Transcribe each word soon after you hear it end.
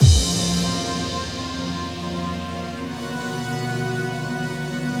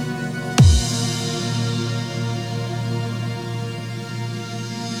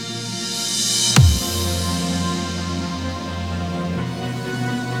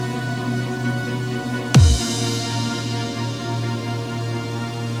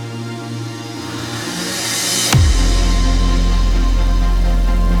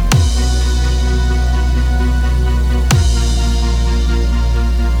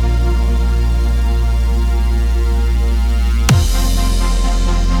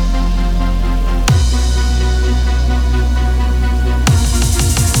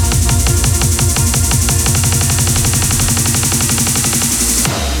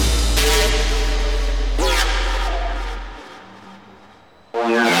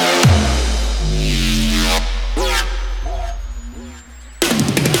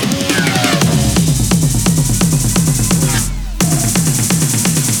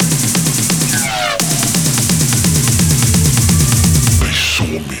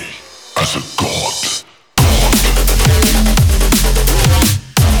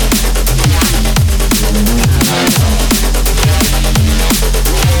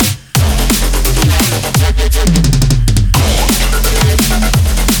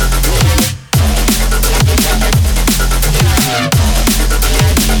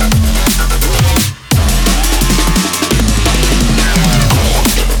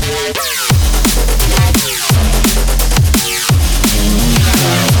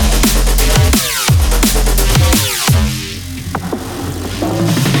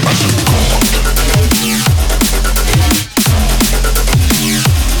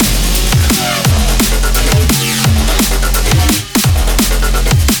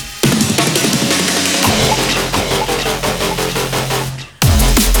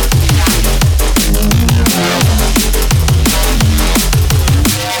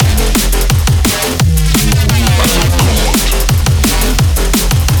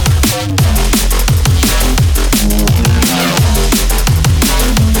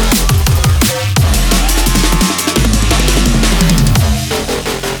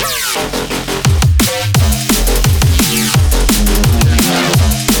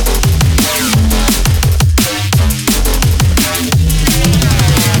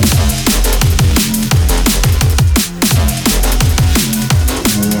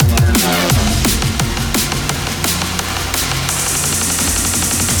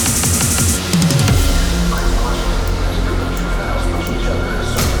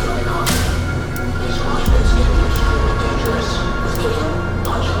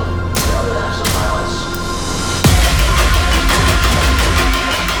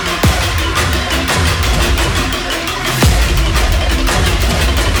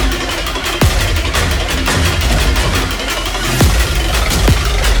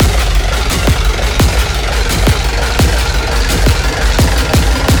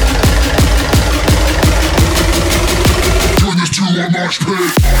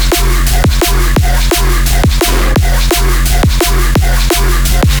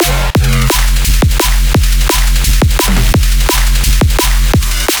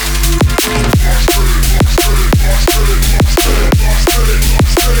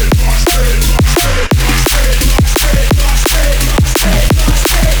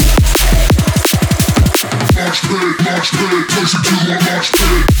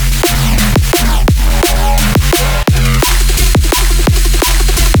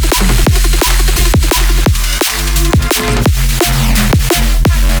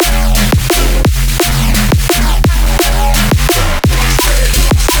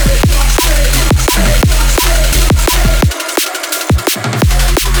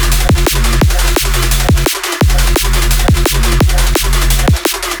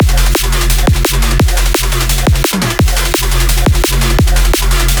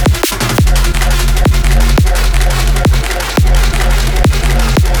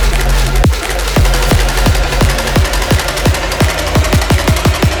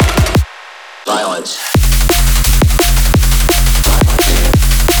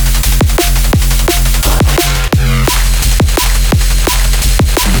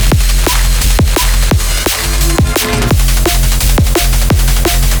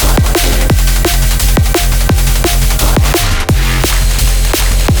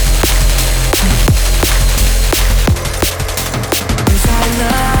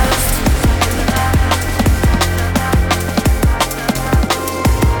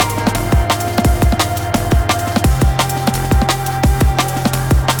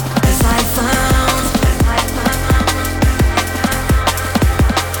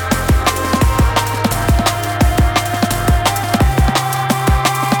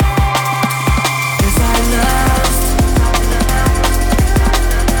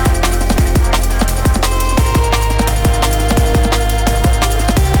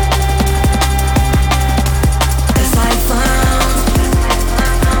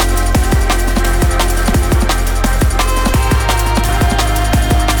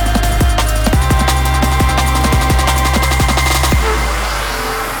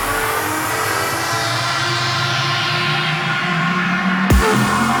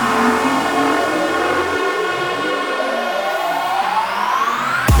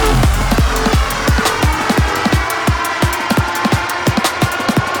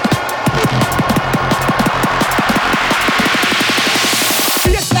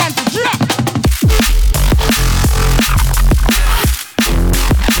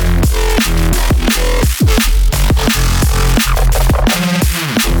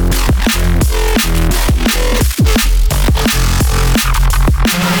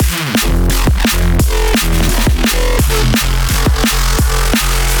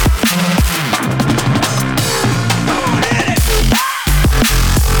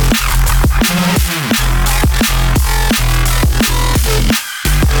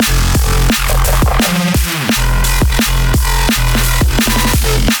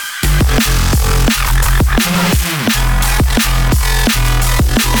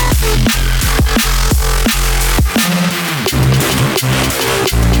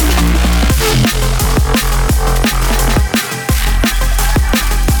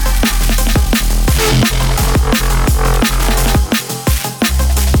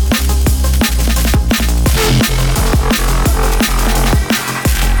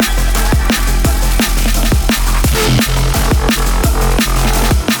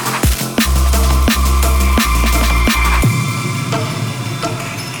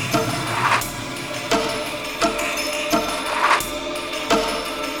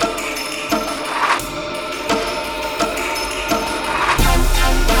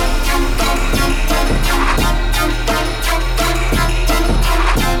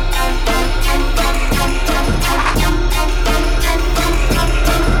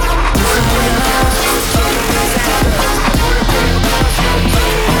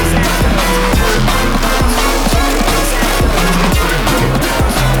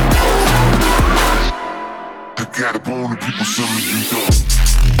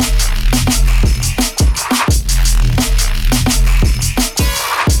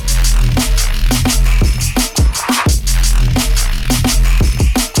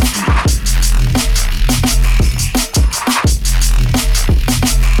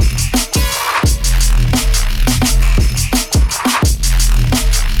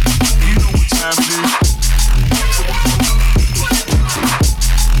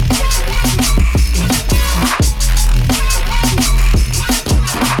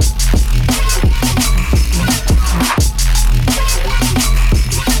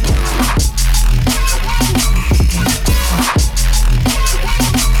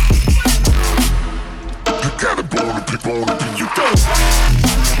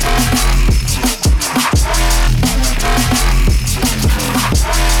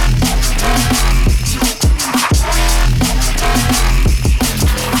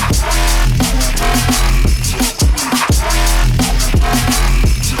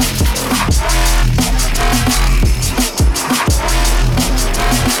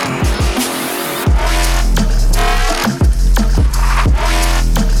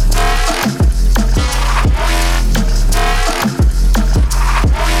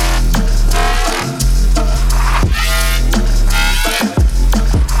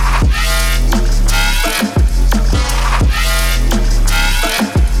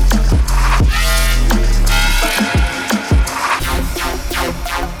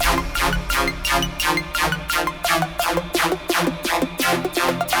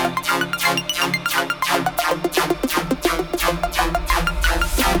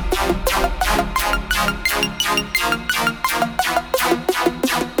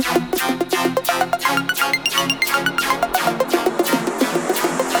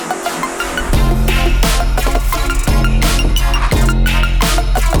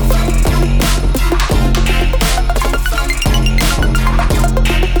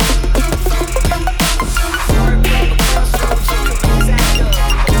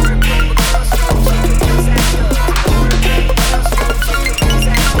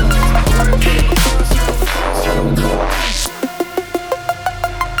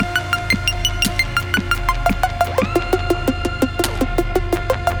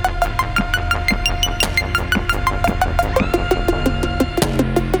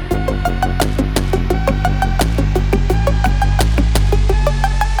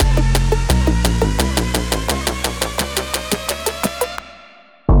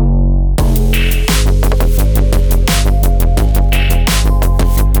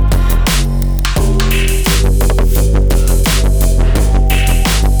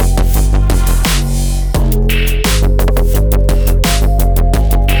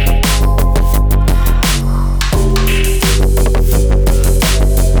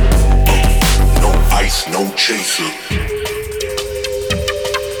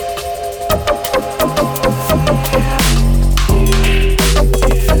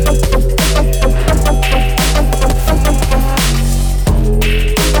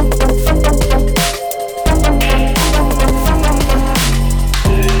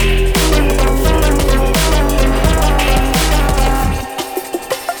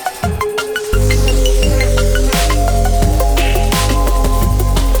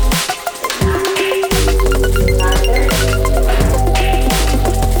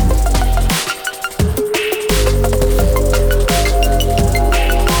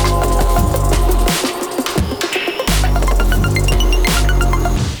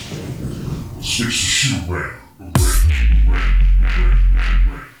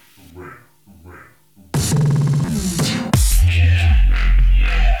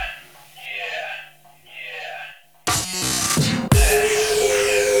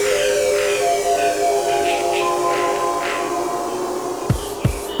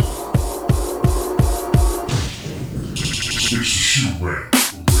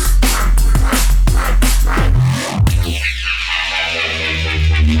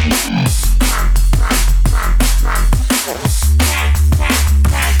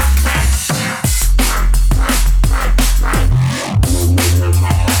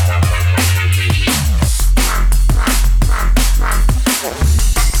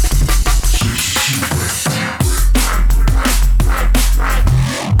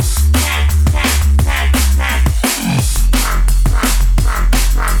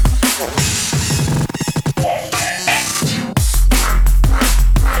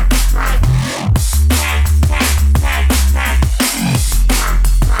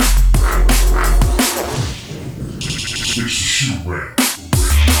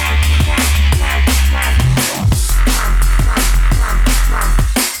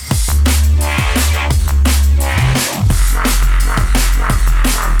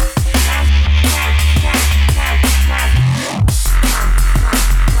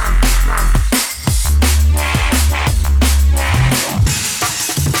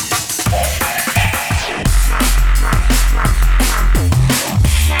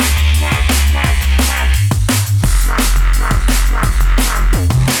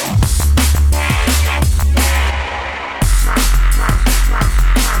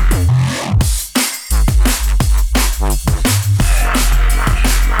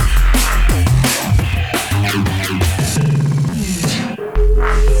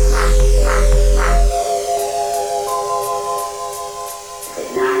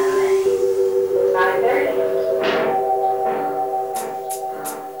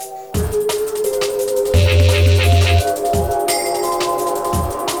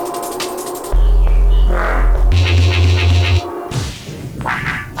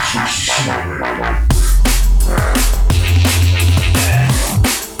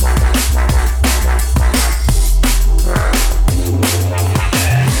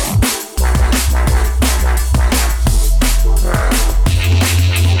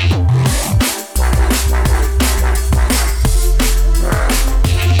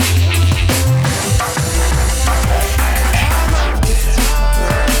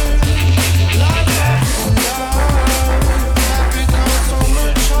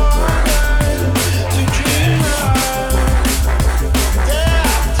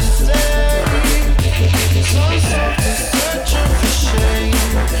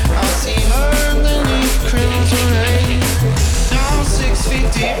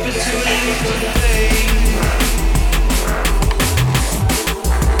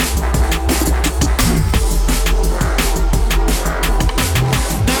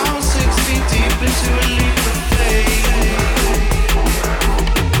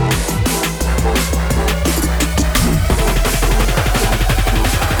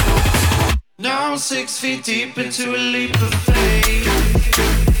deep into a leap of faith.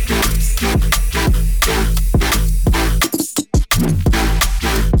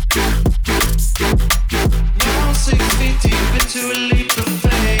 Now 6 feet deep into a leap of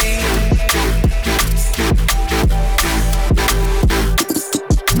faith.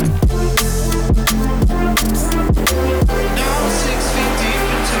 Now 6 feet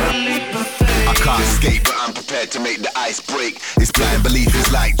deep into a leap of faith. I can't skate, but I'm prepared to make the ice break. This blind belief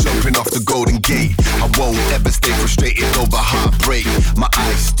is like jumping off the Golden Gate. I won't ever stay frustrated over heartbreak. My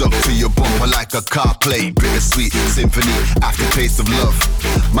eyes stuck to your bumper like a car plate. Bittersweet symphony, aftertaste of love.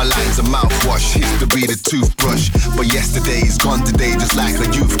 My lines are mouthwash, history the toothbrush. But yesterday is gone today just like a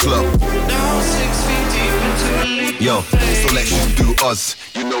youth club. Now 6 feet deep into a leap. Yo, so let's just do us.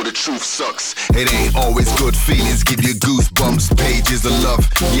 You know the truth sucks. It ain't always good feelings, give you goosebumps. Pages of love,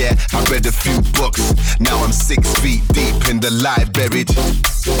 yeah, I read a few books. Now I'm 6 feet deep in the lie buried.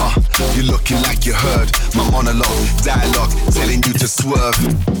 You're looking like you heard my monologue, dialogue, telling you to swerve.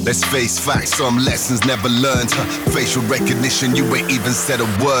 Let's face facts, some lessons never learned. Facial recognition, you ain't even said a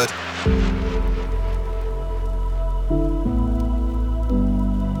word.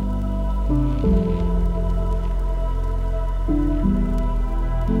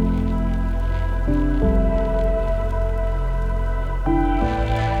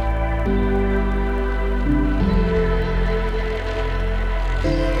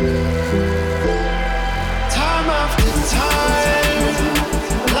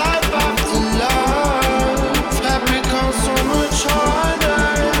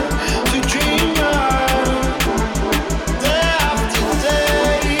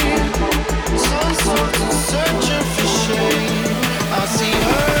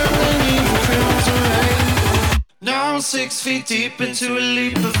 Now 6 feet deep into a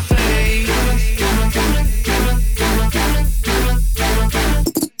leap of faith.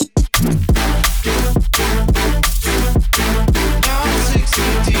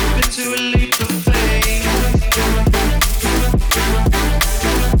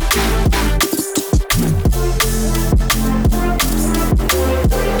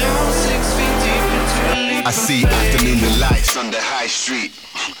 I see afternoon delights on the high street.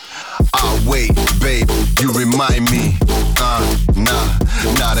 I'll wait, babe, you remind me.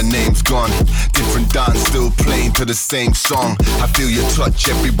 Nah, the name's gone. Different dance, still playing to the same song. I feel your touch,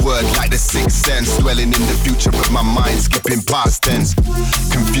 every word like the sixth sense. Dwelling in the future with my mind, skipping past tense.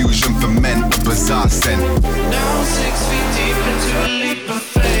 Confusion for men, a bizarre scent. Now 6 feet deep into a leap of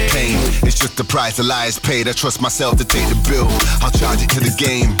faith. Pain, it's just the price the lies paid. I trust myself to take the bill, I'll charge it to the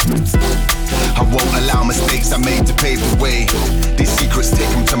game. I won't allow mistakes I made to pave the way. These secrets take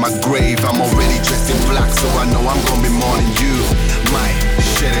them to my grave. I'm already dressed in black, so I know I'm gonna be mourning you. Might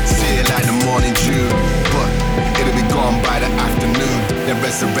shed a tear like the morning dew, but it'll be gone by the afternoon. Then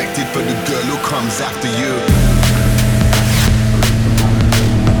resurrected for the girl who comes after you.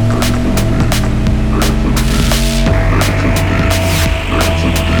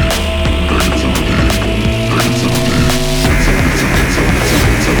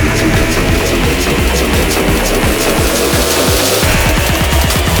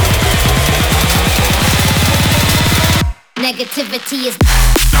 Negativity is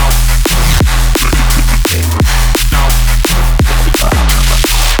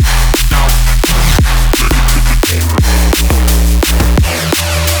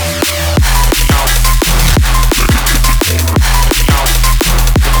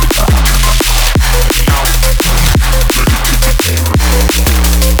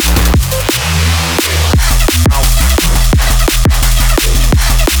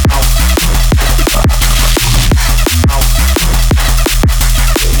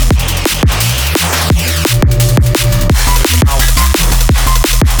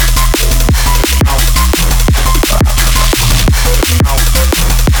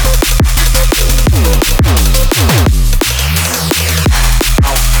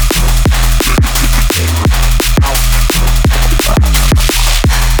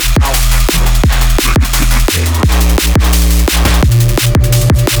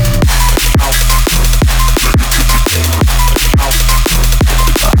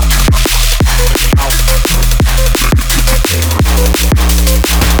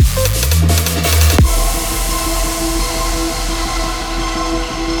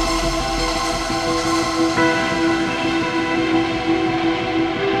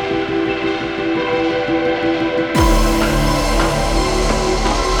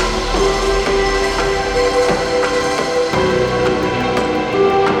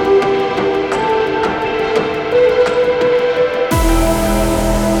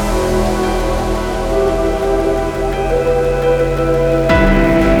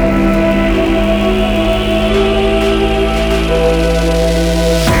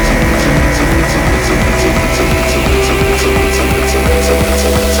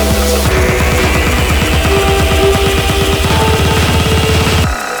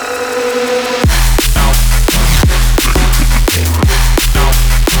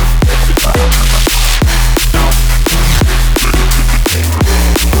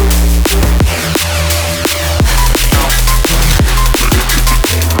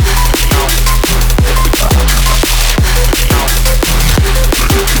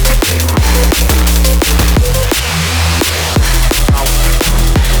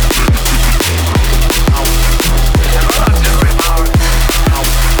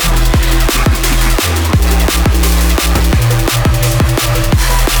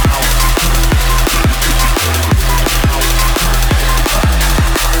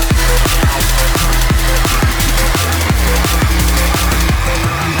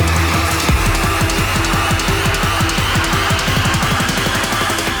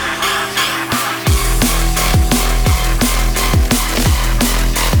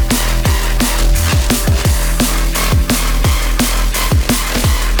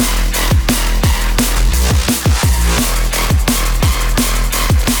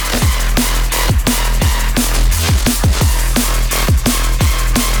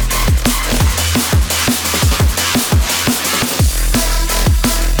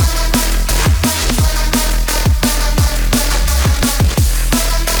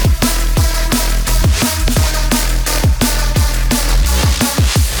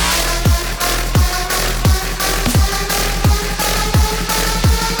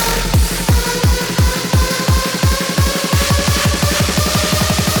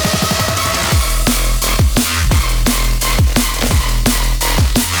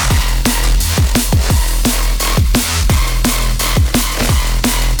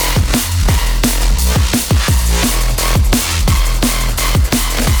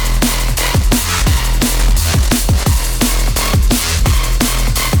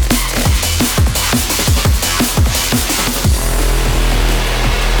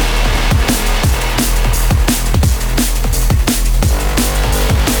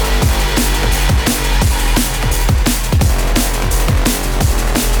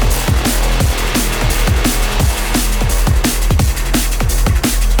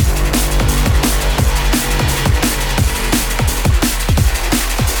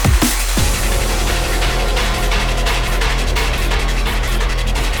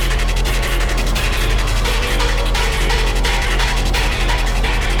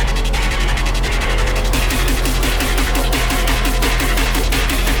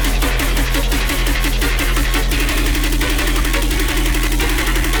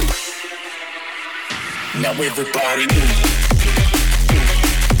Now everybody move.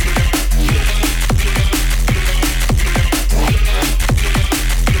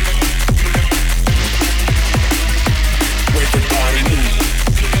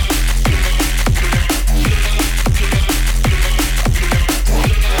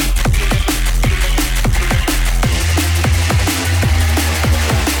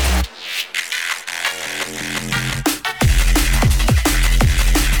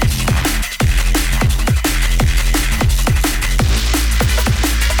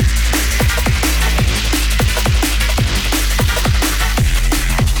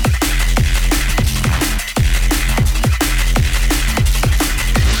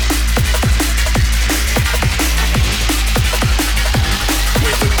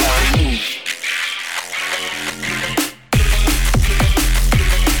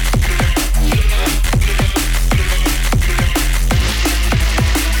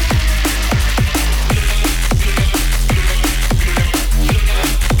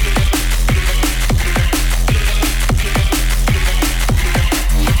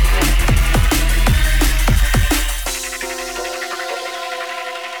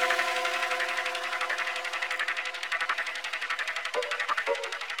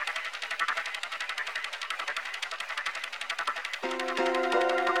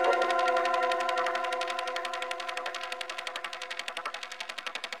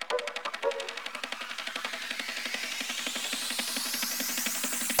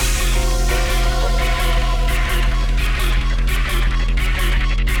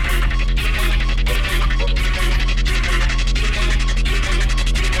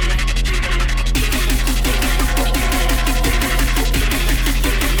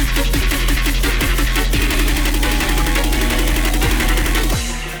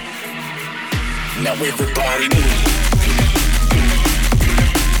 Now everybody move.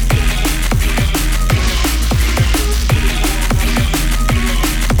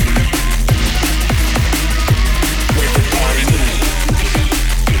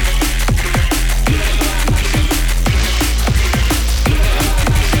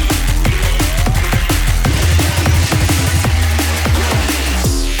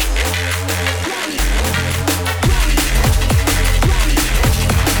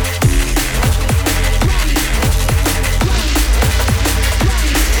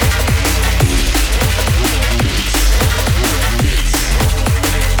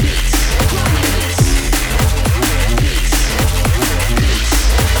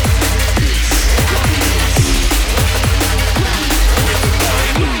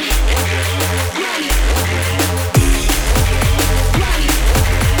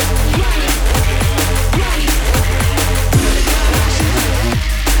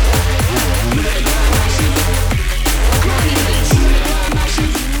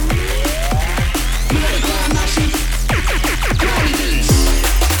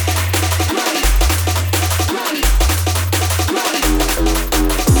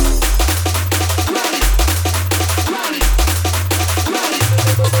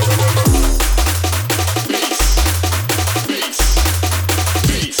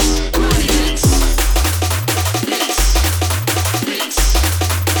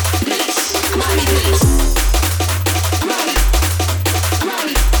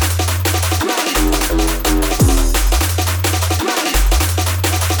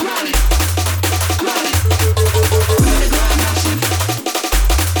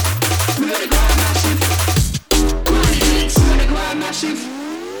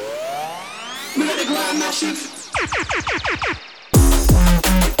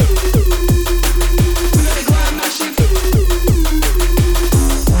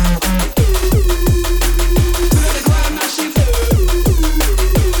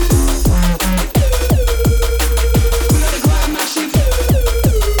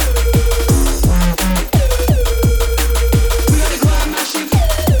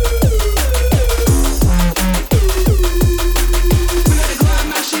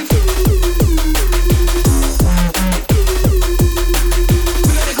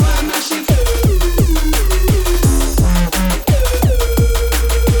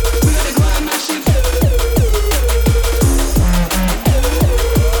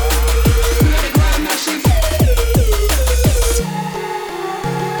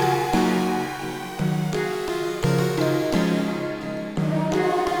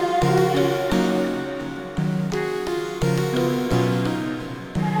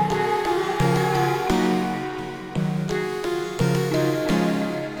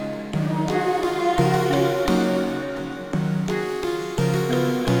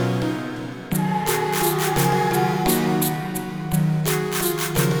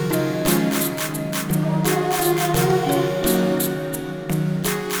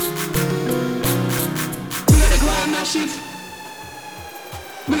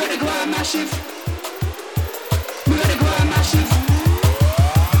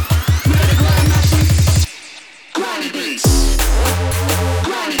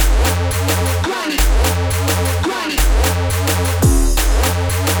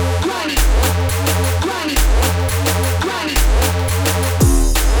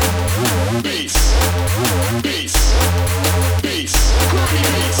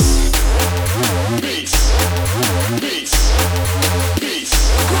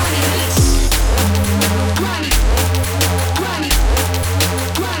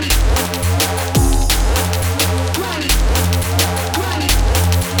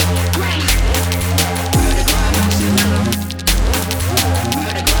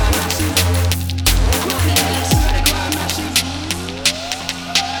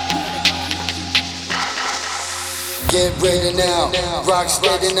 Get ready now, rock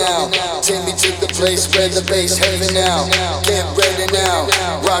steady now. Take me to the place where the bass heavy now. Get ready now,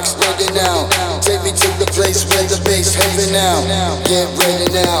 rock steady now. Take me to the place where the bass heavy now. Get ready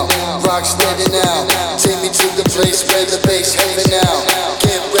now, rock steady now. Take me to the place where the bass heavy now.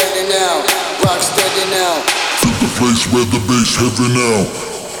 Get ready now, rock steady now. To the place where the bass heavy now.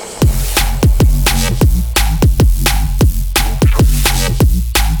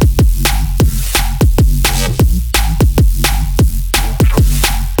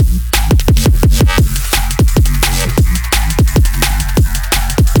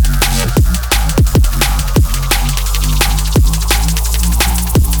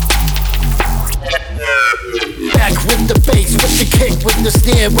 With the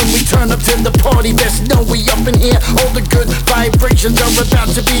snare, when we turn up to the party, best know we up in here. All the good vibrations are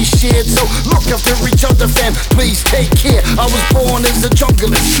about to be shared, so look after each other, fam, please take care. I was born as a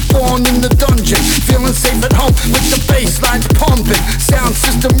junglist, born in the dungeon, feeling safe at home with the bass lines pumping, sound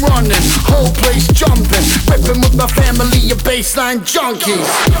system running, whole place jumping, ripping with my family of bassline junkies.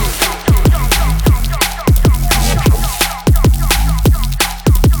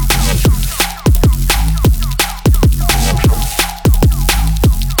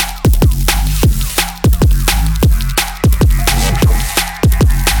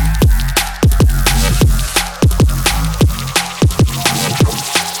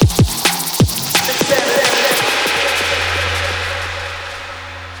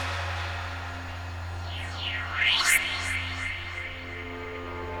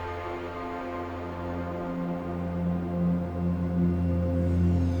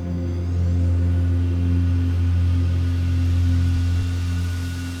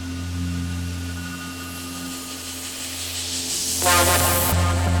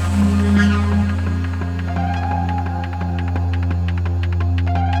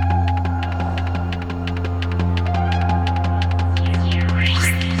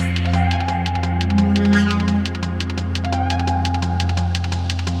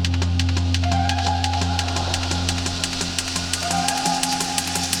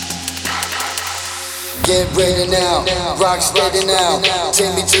 Get ready now, rock steady now.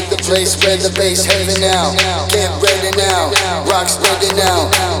 Take me to the place where the bass heavy now. Get ready now, rock steady now.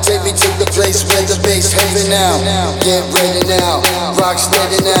 Take me to the place where the bass heavy now. Get ready now, rock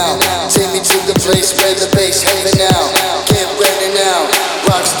steady now. Take me to the place where the bass heavy now. Get ready now,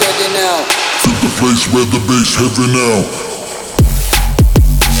 rock steady now. To the place where the bass heavy now.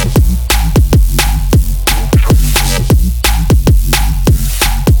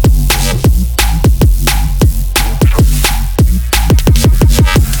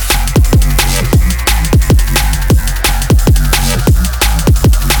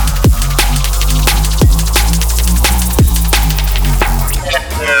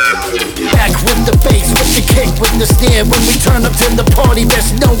 With the snare, when we turn up to the party,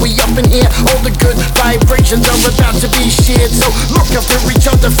 best know we up in here. All the good vibrations are about to be shared, so look after each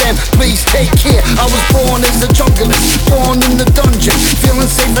other, fam, please take care. I was born as a junglist, born in the dungeon, feeling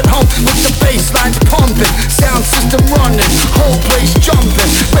safe at home with the bass lines pumping, sound system running, whole place jumping,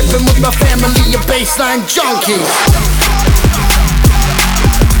 ripping with my family of bassline junkies.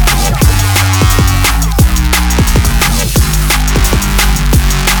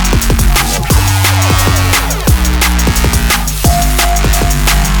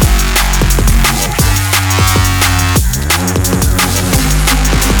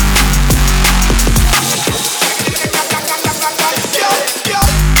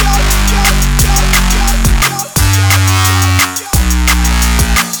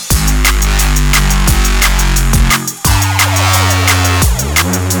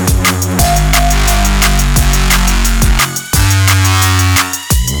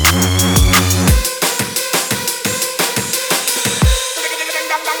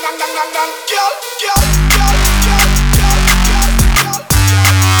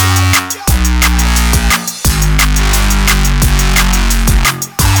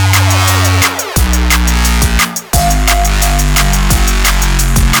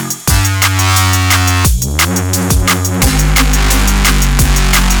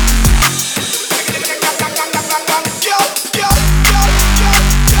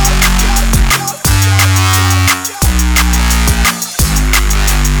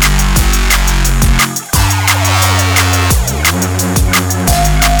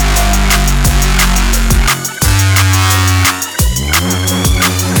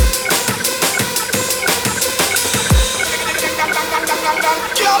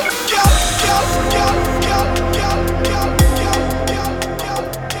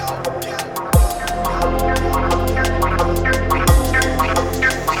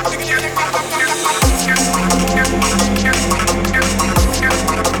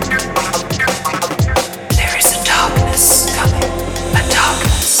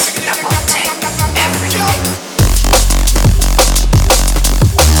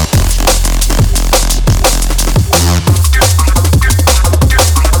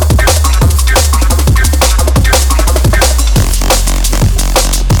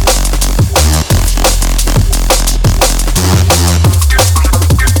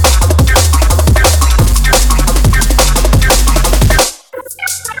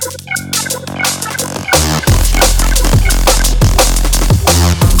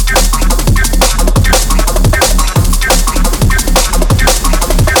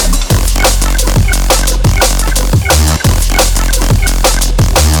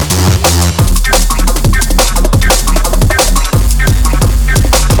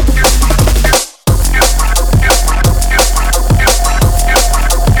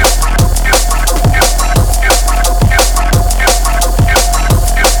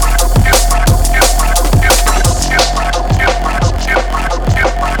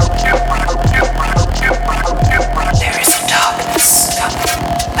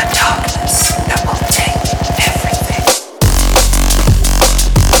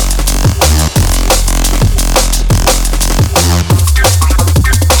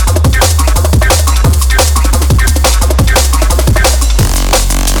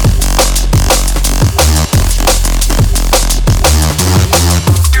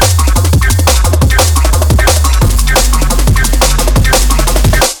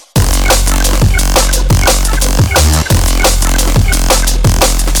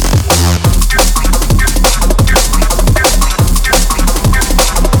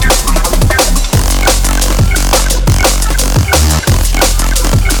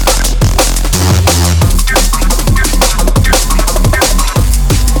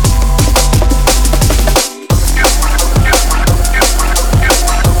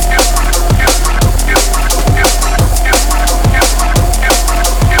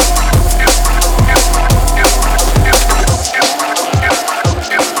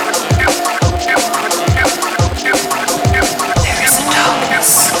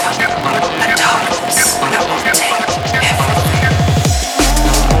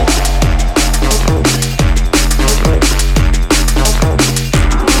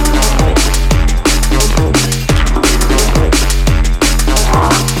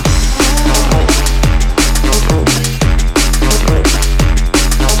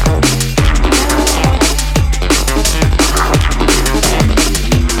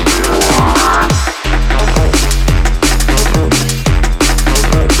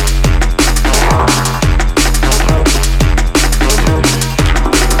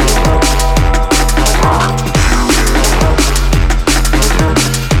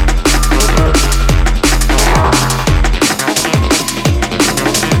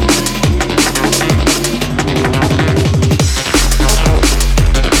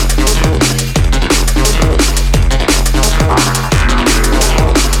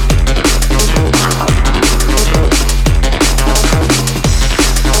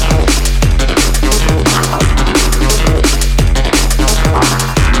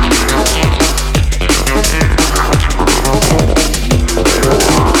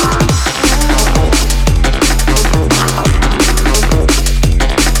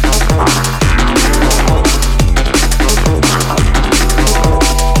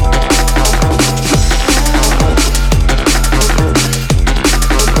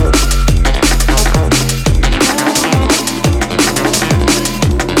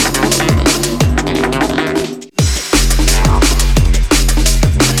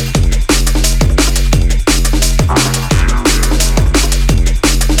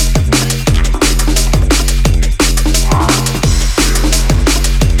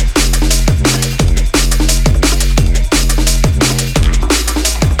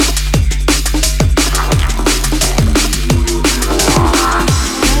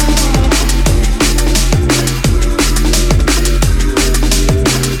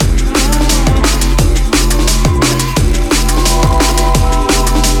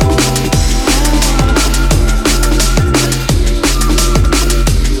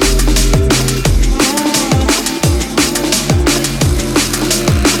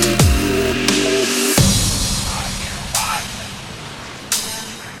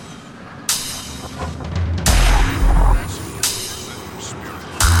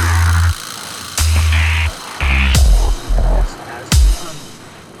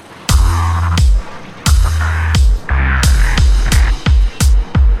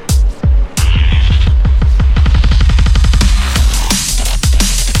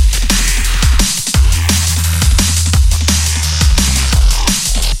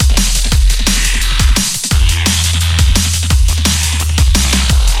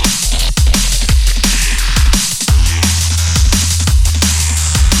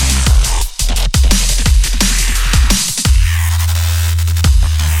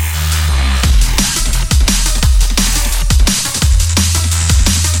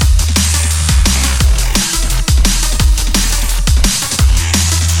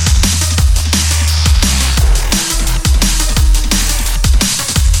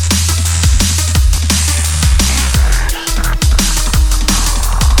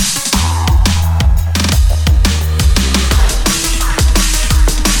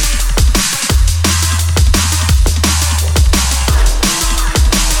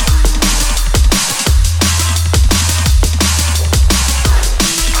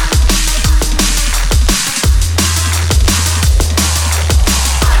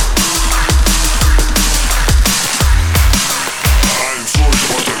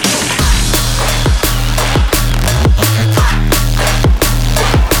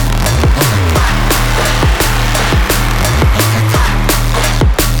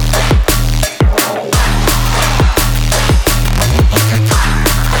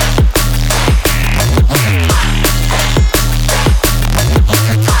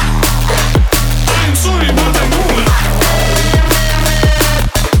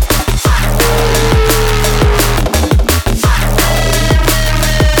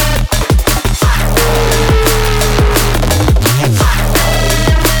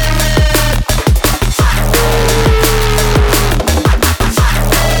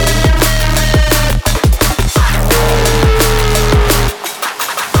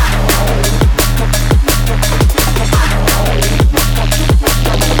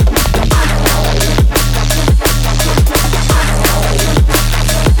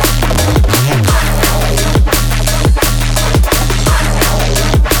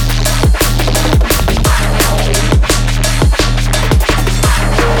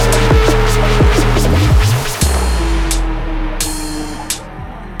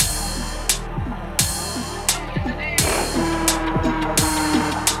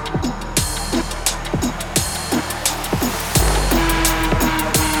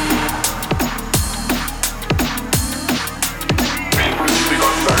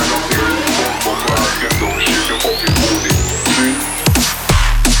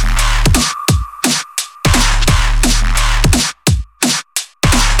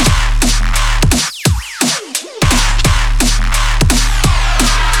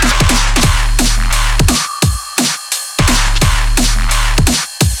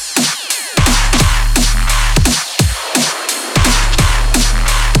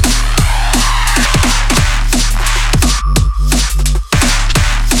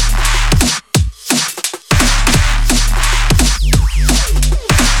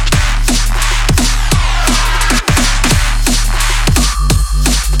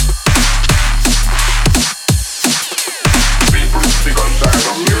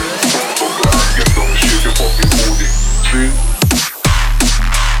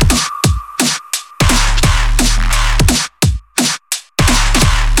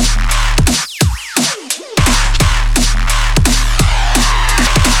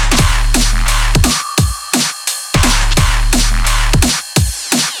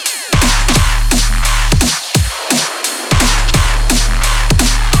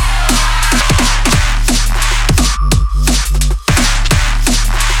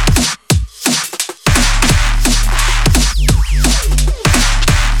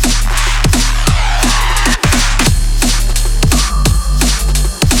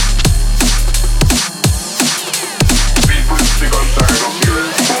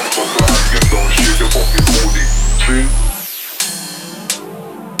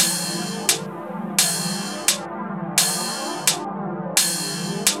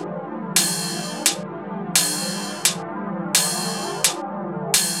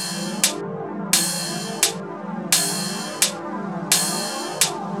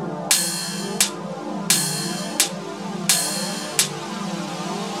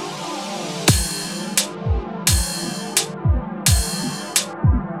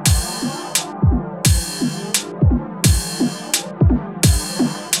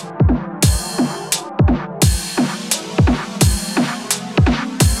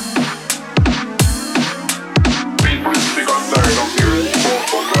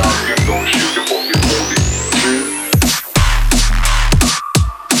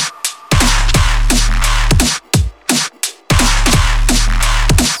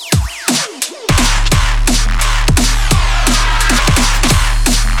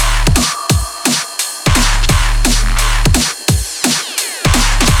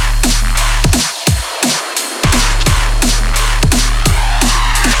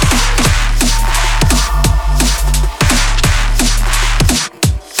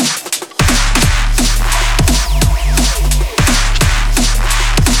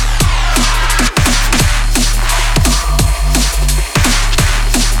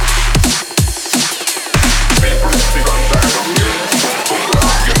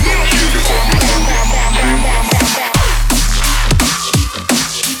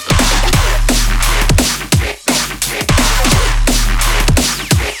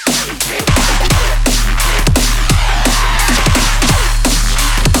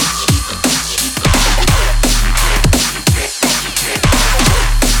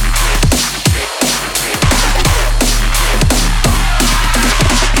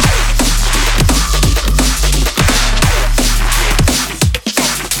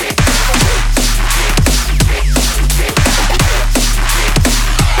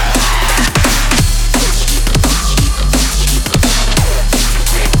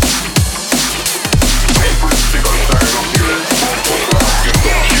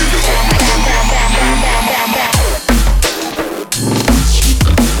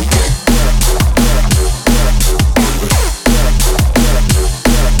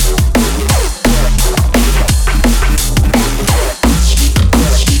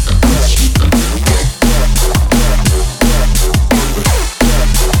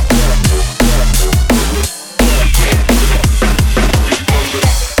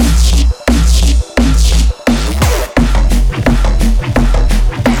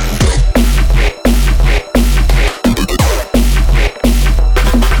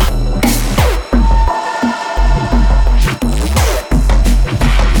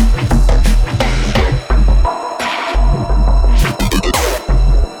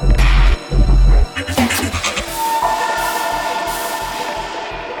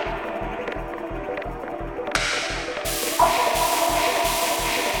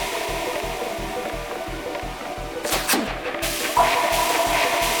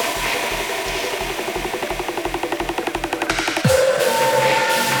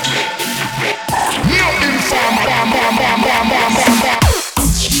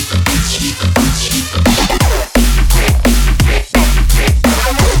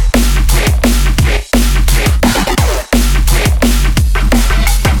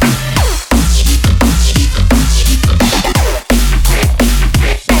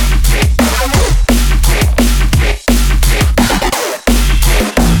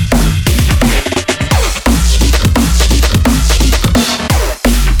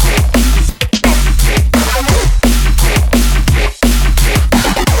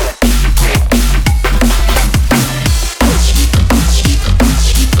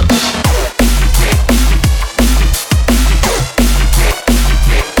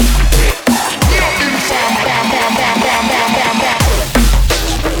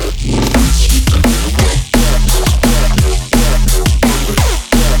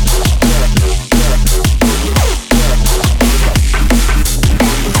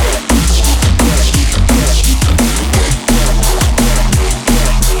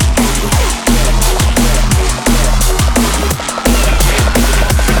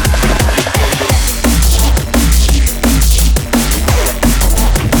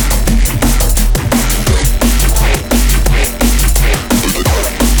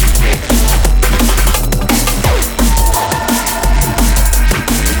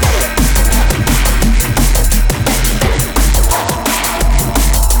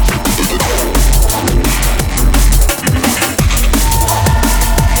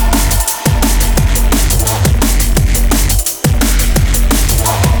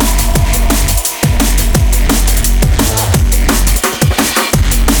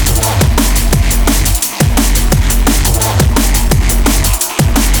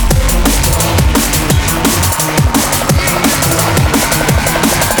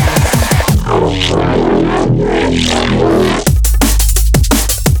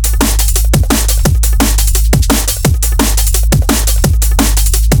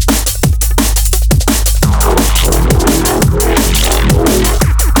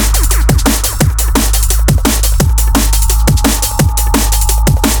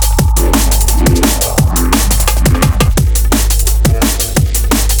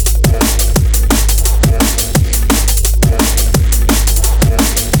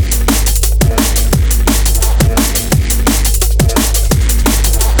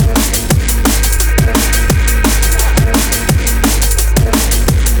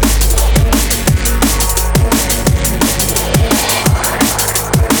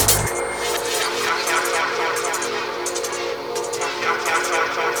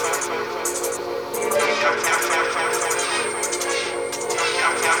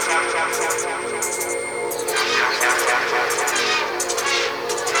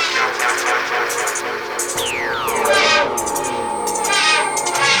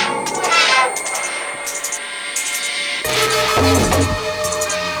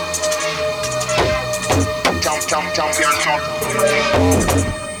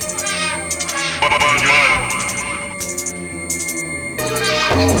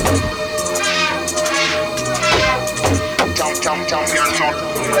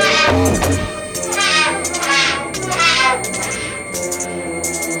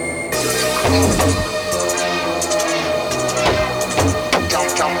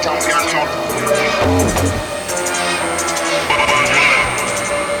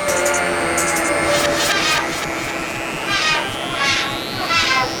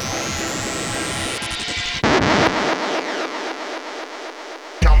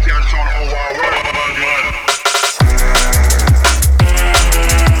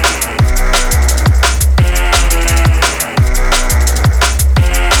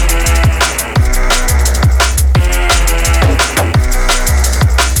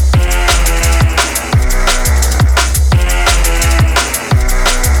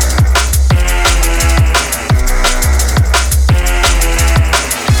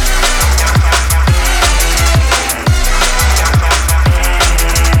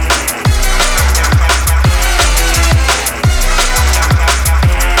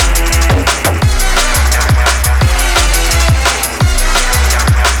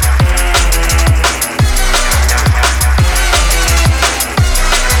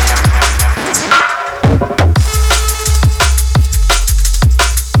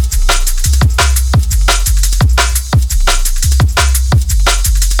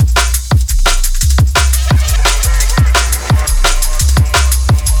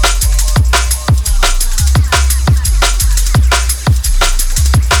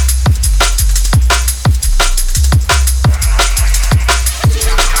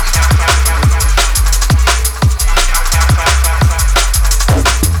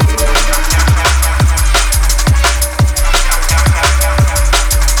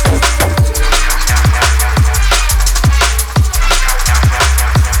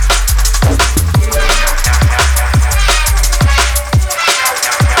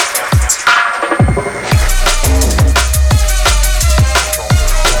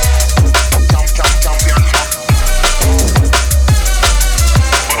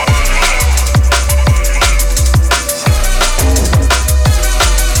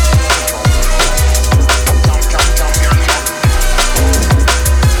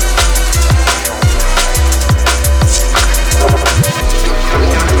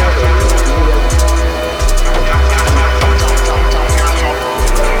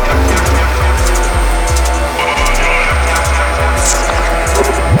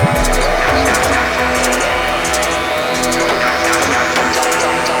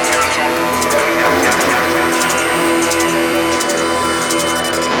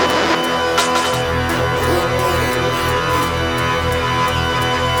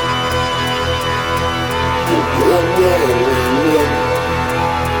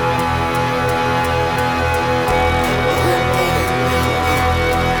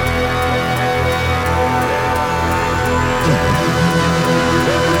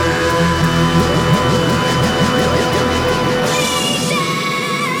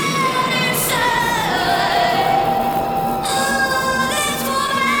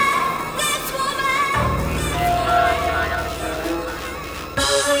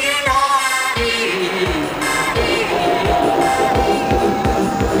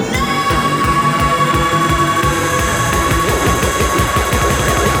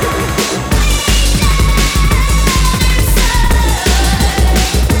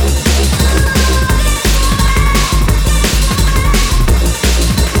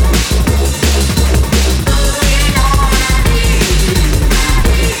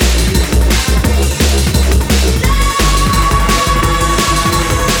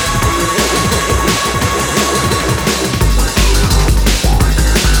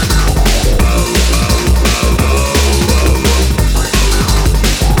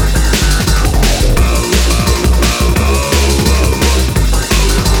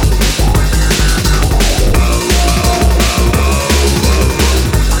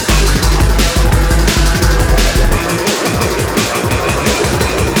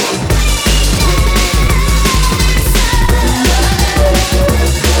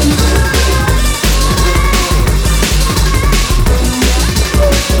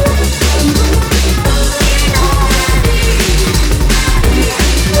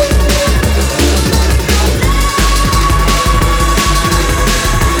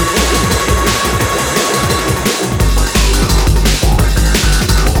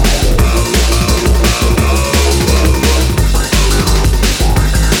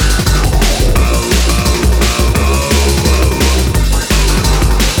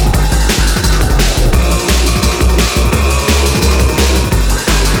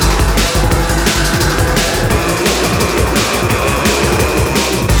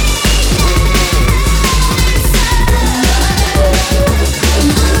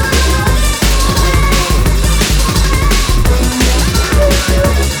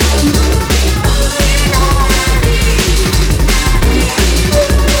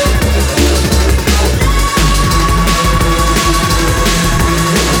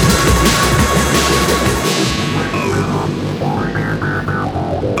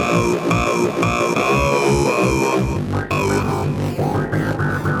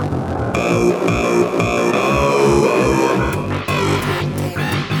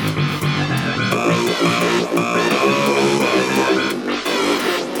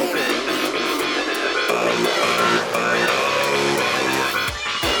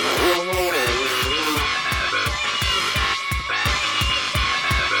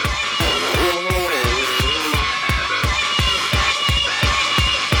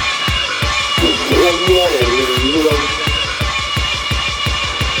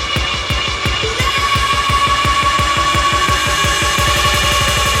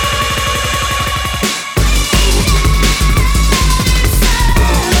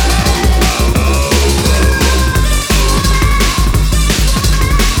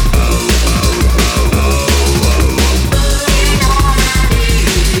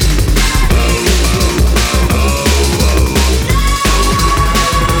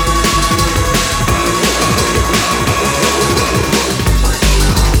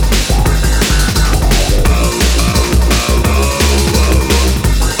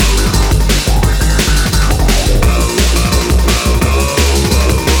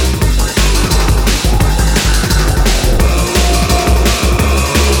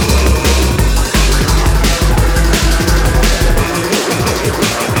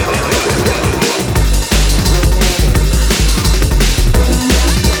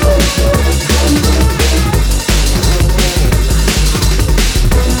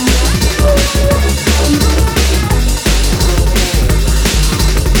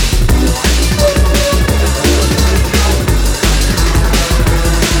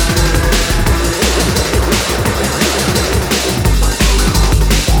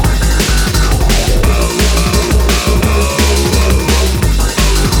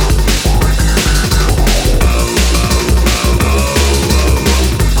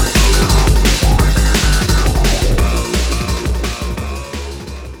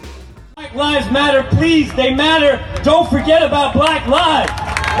 Black lives matter, please, they matter. Don't forget about black lives.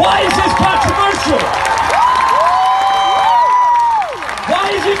 Why is this controversial? Why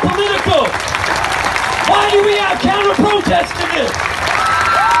is it political? Why do we have counter-protests to this?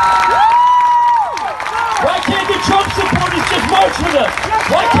 Why can't the Trump supporters just march with us?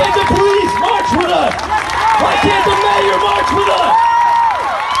 Why can't the police march with us? Why can't the mayor march with us?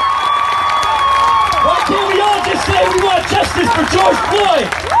 Why can't we all just say we want justice for George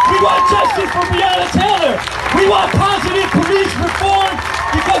Floyd? We want justice for Breonna Taylor. We want positive police reform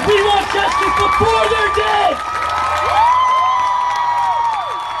because we want justice before they're dead.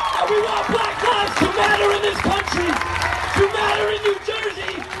 And we want black lives to matter in this country.